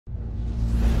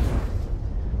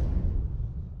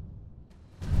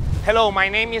Hello, my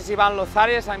name is Ivan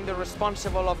Lozares. I'm the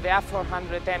responsible of the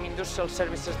A400M Industrial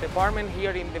Services Department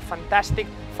here in the fantastic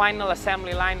final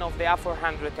assembly line of the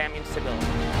A400M in Seville.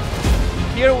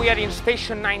 Here we are in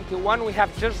Station 91. We have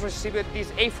just received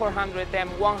this A400M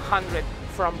 100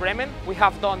 from Bremen. We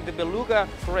have done the Beluga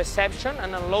reception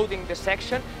and unloading the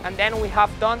section, and then we have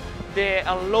done the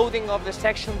unloading of the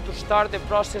section to start the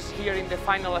process here in the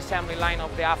final assembly line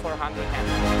of the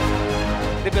A400M.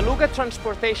 The Beluga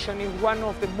transportation is one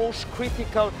of the most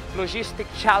critical logistic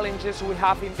challenges we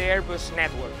have in the Airbus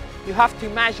network. You have to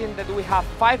imagine that we have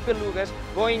 5 Belugas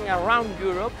going around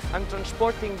Europe and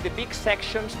transporting the big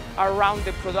sections around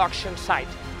the production site,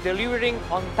 delivering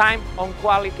on time, on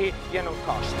quality and on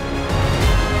cost.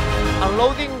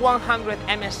 Unloading 100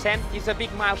 MSM is a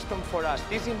big milestone for us.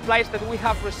 This implies that we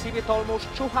have received almost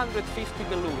 250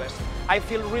 Belugas. I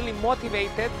feel really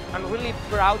motivated and really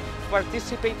proud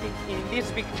participating in this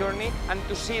big journey and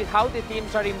to see how the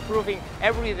teams are improving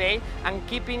every day and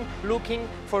keeping looking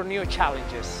for new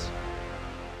challenges.